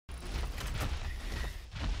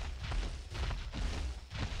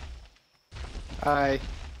Hi.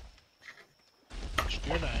 What you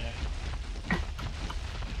doing out here?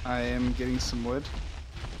 I am getting some wood.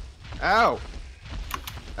 Ow!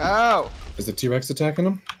 Ow! Is the T-Rex attacking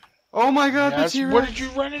him? Oh my god, Yes, the T-Rex! what did you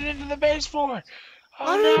run it into the base for? I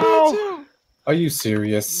don't know Oh too! Are you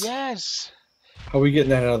serious? no! Yes. How are we getting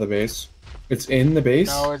that out of the base? It's in the base?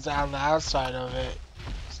 No, it's on the outside of it.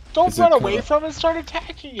 Don't Is it run away kinda- from it. Start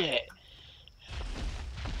attacking it.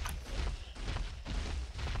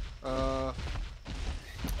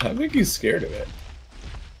 I think he's scared of it.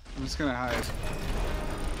 I'm just gonna hide.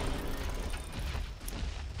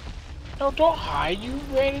 No, don't hide. You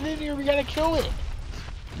ran it in here. We gotta kill it.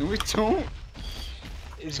 No, we don't.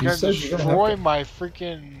 It's You gonna said you don't have destroy to. my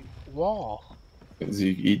freaking wall. Is he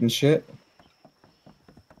eating shit?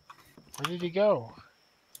 Where did he go?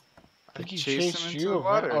 I think he chased you.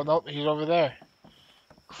 water. Oh no, he's over there.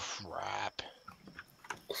 Crap.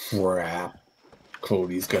 Crap.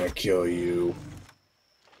 Cody's gonna kill you.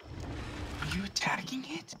 Are you attacking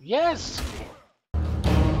it? Yes.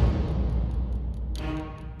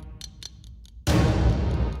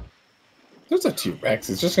 There's a T-Rex.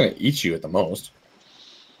 It's just gonna eat you at the most.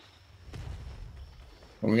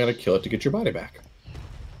 And we gotta kill it to get your body back.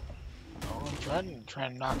 Oh, I'm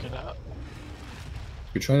trying to knock it out.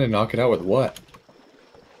 You're trying to knock it out with what?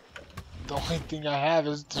 The only thing I have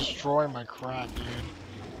is destroy my crap, dude.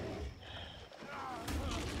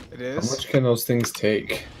 It How is? much can those things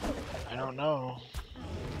take? I don't know.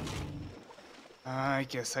 I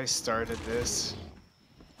guess I started this.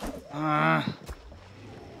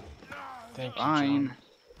 Thank you, Fine. John.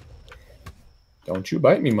 Don't you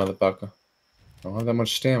bite me, motherfucker. I don't have that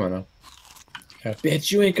much stamina. I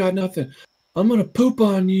bet you ain't got nothing. I'm gonna poop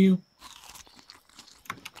on you.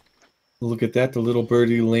 Look at that, the little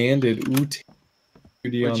birdie landed. Ooh,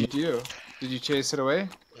 What'd you do? Did you chase it away?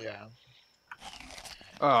 Yeah.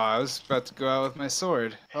 Oh, I was about to go out with my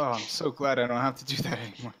sword. Oh, I'm so glad I don't have to do that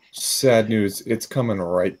anymore. Sad news, it's coming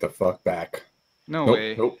right the fuck back. No Nope,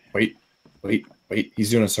 way. nope, wait. He's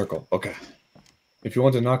doing a circle. Okay. If you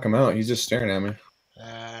want to knock him out, he's just staring at me.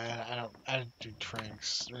 I don't do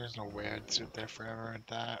tranks. There's no way I'd sit there forever at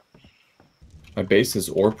that. My base is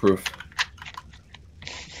ore proof.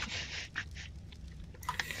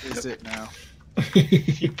 Is it now?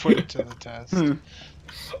 You put it to the test. You're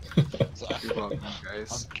welcome,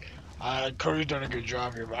 guys. Cody's done a good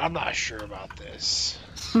job here, but I'm not sure about this.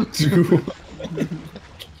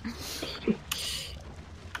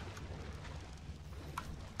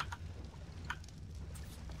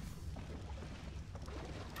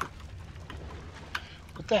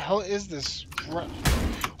 What the hell is this?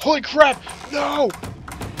 Holy crap! No!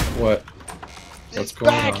 What? It's What's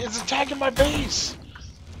going back! on? It's attacking my base!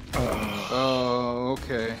 Oh,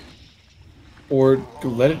 okay. Or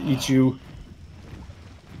let it eat you.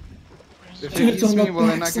 If Dude, it it's eats on me, the will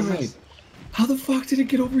I not get backside. this? How the fuck did it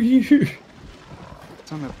get over here?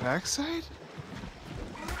 It's on the backside?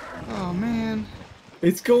 Oh, man.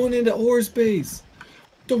 It's going into Ore's base.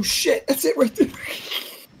 Oh shit, that's it right there.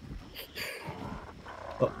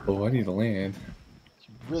 Uh-oh, I need to land.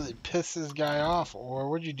 You really pissed this guy off, or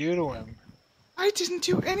what'd you do to him? I didn't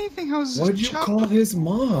do anything. I was What'd you just call his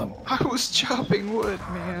mom? I was chopping wood,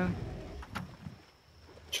 man.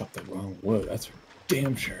 Chopped the wrong wood, that's for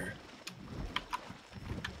damn sure.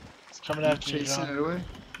 He's coming after you, Chasing it John. away.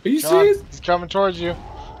 Are you John, serious? he's coming towards you.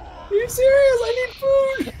 Are you serious? I need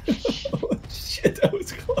food! Oh shit, that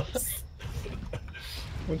was close. I'm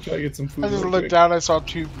gonna try to get some food. I just real looked quick. down, I saw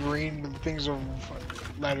two green things of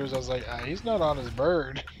letters. I was like, he's not on his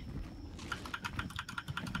bird.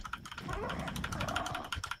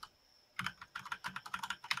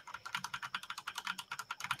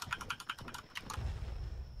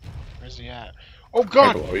 Where's he at? Oh Right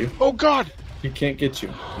god! below you. Oh god! He can't get you.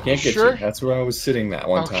 He can't get Sure? you. That's where I was sitting that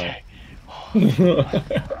one Okay. time.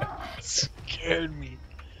 Scared me.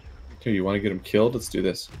 Here, you want to get him killed? Let's do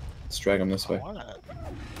this. Let's drag him this I way. wanna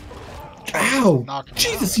Ow! knock him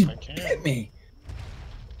Jesus, out he if I can. bit me!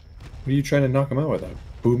 What are you trying to knock him out with? A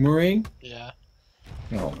boomerang? Yeah,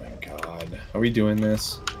 Oh my god. Are we doing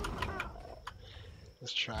this?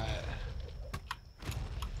 let's try it.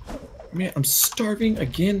 Man, I'm starving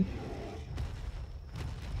again.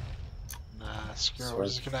 Nah, screw it. Sorry. We're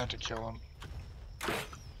just gonna have to kill him.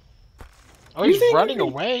 Oh, What do you he's think running of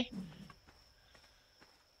me? away?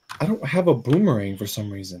 I don't have a boomerang for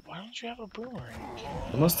some reason. Why don't you have a boomerang?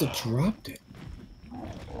 I must have dropped it.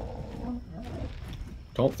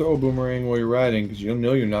 Don't throw a boomerang while you're riding, because you'll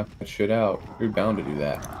know you knocked that shit out. You're bound to do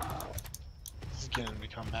that. This is getting me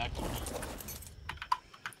to come back to me.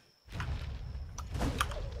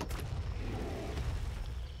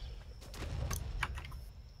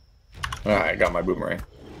 Alright, I got my boomerang.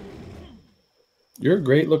 You're a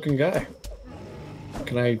great looking guy.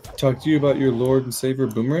 Can I talk to you about your Lord and Savior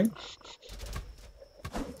Boomerang?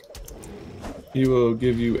 He will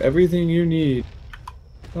give you everything you need.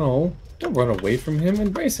 Oh, don't run away from him.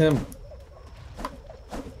 Embrace him.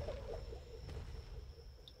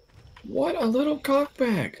 What a little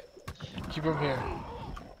cockbag. Keep him here.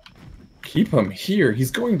 Keep him here.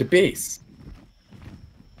 He's going to base.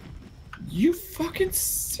 You fucking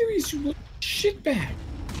serious, you little shitbag.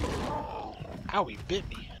 Ow, he bit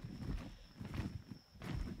me.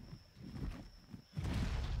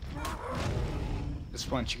 Just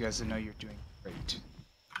want you guys to know you're doing great.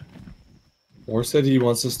 Or said he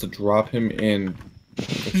wants us to drop him in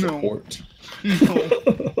for No. support. No.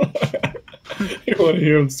 You want to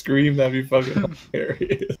hear him scream? That'd be fucking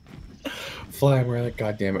hilarious. Fly him around like,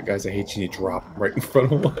 God damn it, guys, I hate you. And he drop right in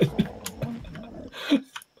front of one.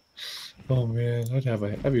 Oh man,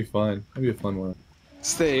 that'd be fun. That'd be a fun one.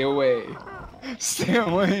 Stay away. Stay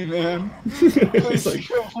away, man. He's Please like,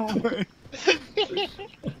 go away.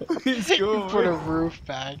 Please go Put a away. roof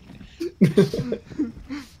back.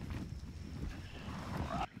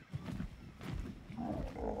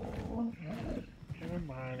 Never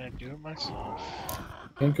mind, I do it myself.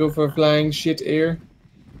 can't go for flying shit air.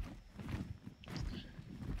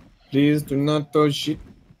 Please do not throw shit.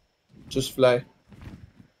 Just fly.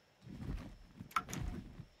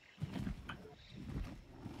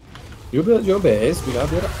 You build your base, we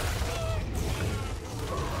gotta build up.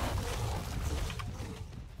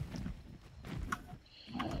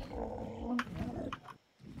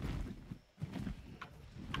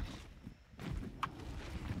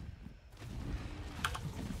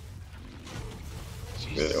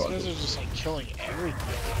 Jeez, Really these want guys to- are just like killing everything.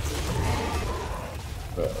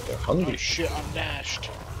 They're Oh hungry. shit, I'm nashed.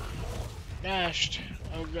 Nashed.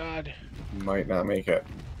 Oh god. Might not make it.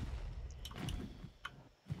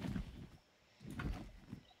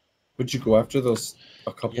 Would you go after those?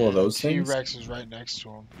 A couple of those things? T-Rex is right next to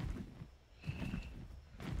him.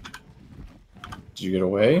 Did you get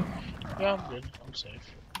away? Yeah, I'm good. I'm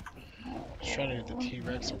safe. Just trying to get the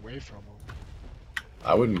T-Rex away from him.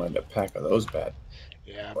 I wouldn't mind a pack of those bad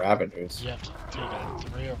Yeah, avenues. you have to take out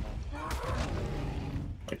 3 of them.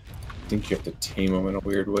 I think you have to tame them in a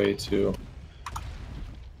weird way too.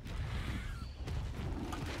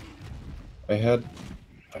 Are you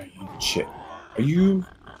chit?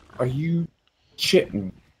 Are you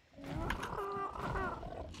chitting?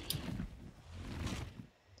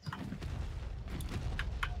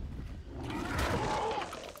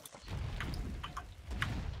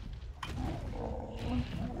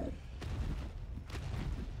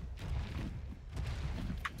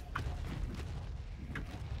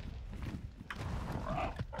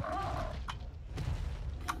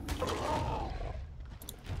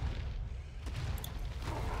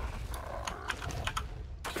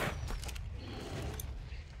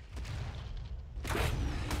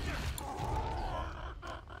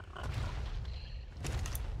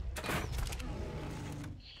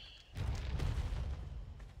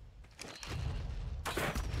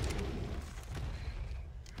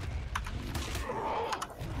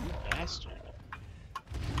 Bastard.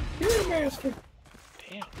 You're a master.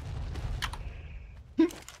 Damn.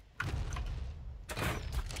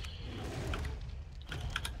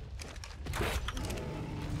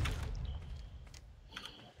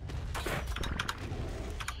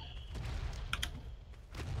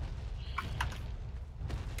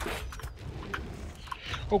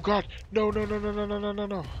 Oh god, no.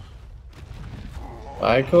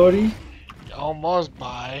 Bye, Cody. Almost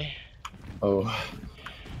by. Oh,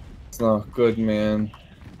 it's not good, man.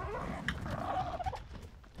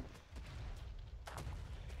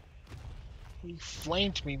 You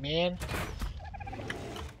flanked me, man.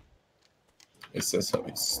 It says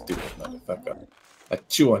something stupid, motherfucker. I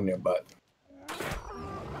chew on your butt.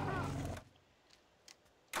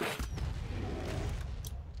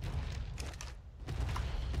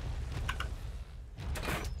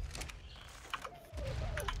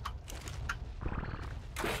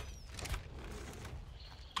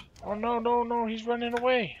 Oh no, he's running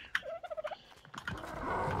away.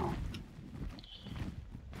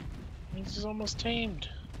 He's almost tamed.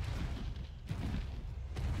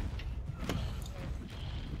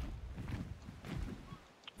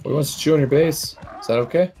 Who wants to chew on your base? Is that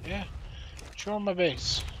okay? Yeah. Chew on my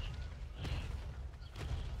base.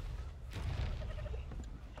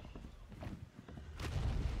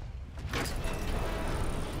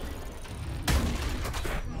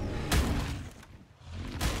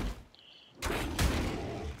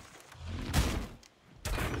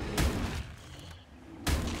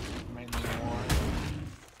 Might need more.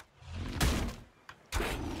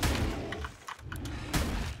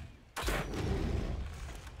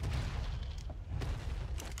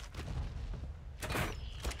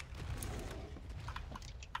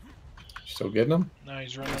 Still getting him? No,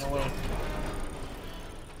 he's running away.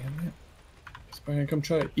 Damn it. He's probably gonna come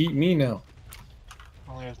try to eat me now.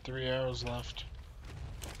 Only have 3 arrows left.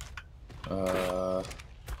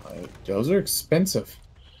 Those are expensive.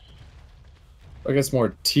 I guess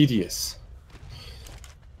more tedious.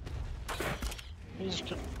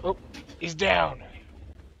 Oh, he's down.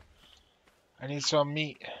 I need some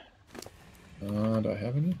meat. Do I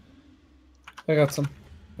have any? I got some.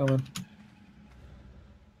 Coming.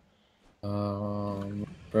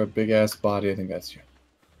 For a big ass body, I think that's you.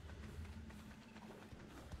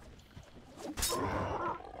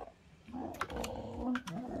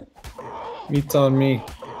 Meat's on me.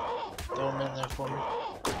 Throw him in there for me.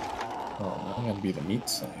 Oh, I'm gonna be the meat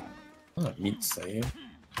slave. I'm not a meat slave.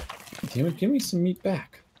 Damn it, give me some meat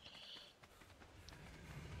back.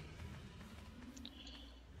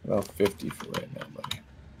 About 50 for right now, buddy.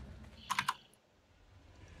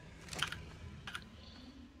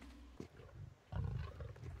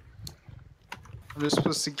 We're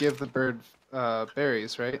supposed to give the bird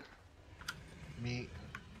berries, right? Meat.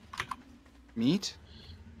 Meat?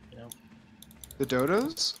 Yep. The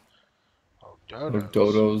dodos? Oh, They're dodos.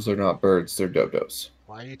 dodos are not birds, they're dodos.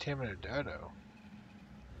 Why are you taming a dodo?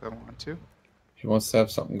 I don't want to. He wants to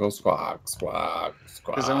have something go squawk, squawk,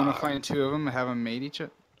 squawk. Because I want to find 2 of them and have them mate each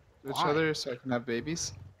Why? other so I can have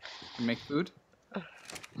babies and make food.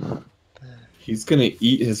 He's gonna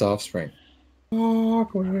eat his offspring.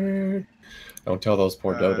 Awkward. Don't tell those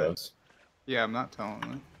poor dodos. Yeah, I'm not telling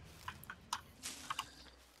them.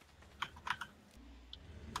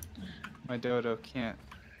 My dodo can't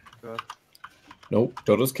go up. Nope,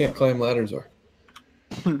 dodos can't climb ladders or.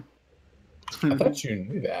 I thought you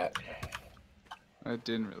knew that. I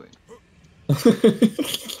didn't really.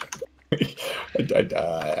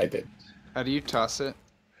 I did. How do you toss it?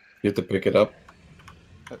 You have to pick it up.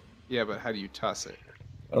 Yeah, but how do you toss it?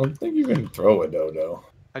 I don't think you can throw a dodo.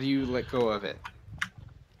 How do you let go of it?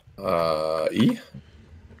 E?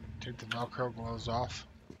 Take the Velcro gloves off.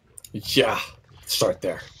 Yeah. Start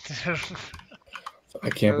there. I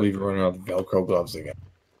can't believe you're running out of Velcro gloves again.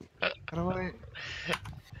 How do I?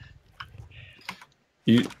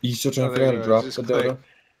 You still trying to there figure out you how to go. drop Just the click. dodo?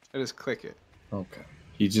 I just click it. Okay.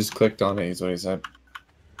 He just clicked on it, is what he said.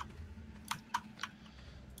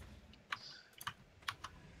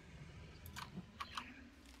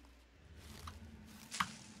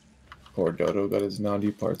 Poor dodo got his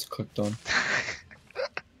naughty parts clicked on.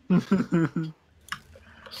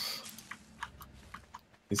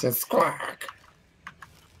 He said squawk.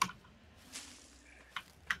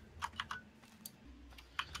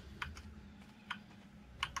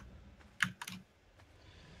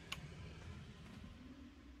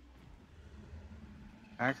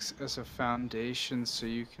 Acts as a foundation so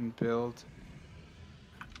you can build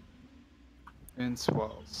fence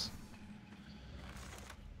walls.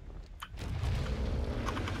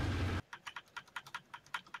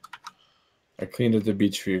 I cleaned up the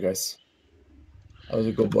beach for you guys. I was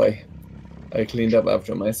a good boy. I cleaned up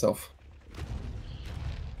after myself.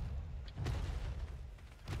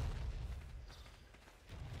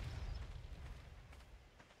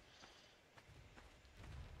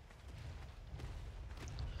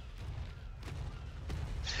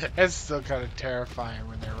 It's still kind of terrifying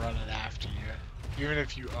when they're running after you. Even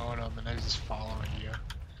if you own them and they're just following you.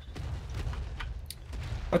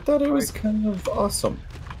 I thought it was kind of awesome.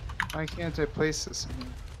 Why can't I place this in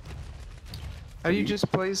here? How do you just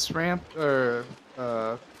place ramp or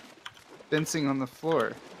fencing on the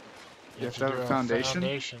floor? You have to have do a foundation?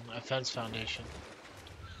 A fence foundation.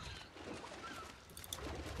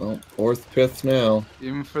 Well, 4th, 5th now.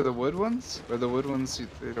 Even for the wood ones? Or the wood ones,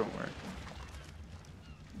 they don't work?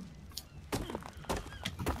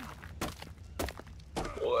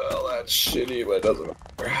 Well, that's shitty, but it doesn't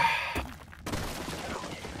matter.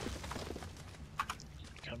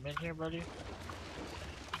 Come in here, buddy.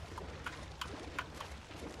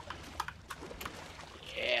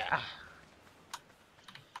 Yeah.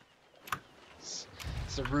 It's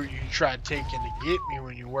the route you tried taking to get me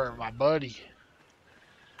when you weren't my buddy.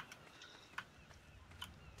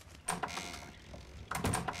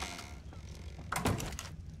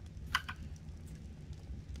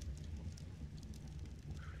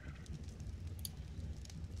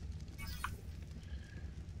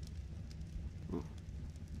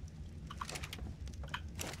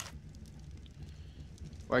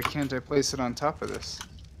 Why can't I place it on top of this?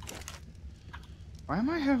 Why am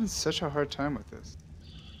I having such a hard time with this?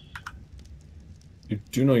 You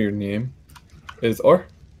do know your name is Or?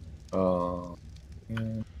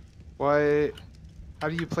 Yeah. Why? How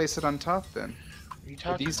do you place it on top then? What are you Are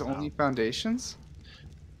talking these about? only foundations?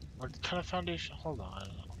 What kind of foundation? Hold on.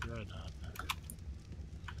 I'll be right on.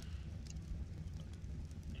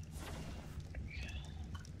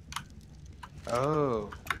 Oh.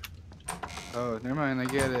 Oh, never mind. I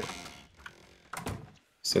get it.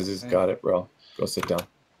 Says he's got it, bro. Go sit down.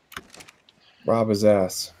 Rob his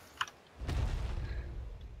ass.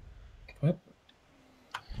 What?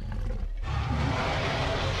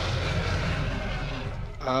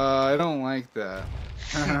 I don't like that.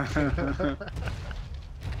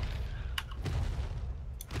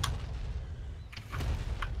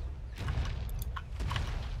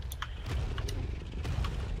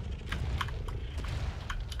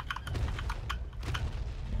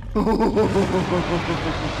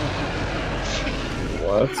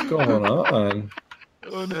 What's going on?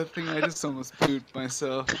 Oh, nothing. I just almost pooped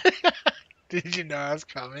myself. Did you know I was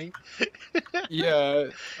coming? Yeah,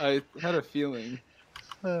 I had a feeling.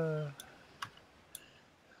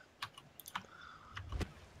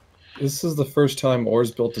 This is the first time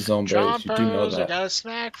Or's built his own base. You do know Chompers, I that. got a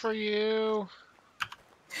snack for you.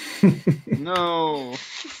 No.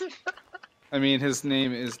 I mean, his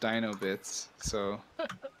name is Dino Bits, so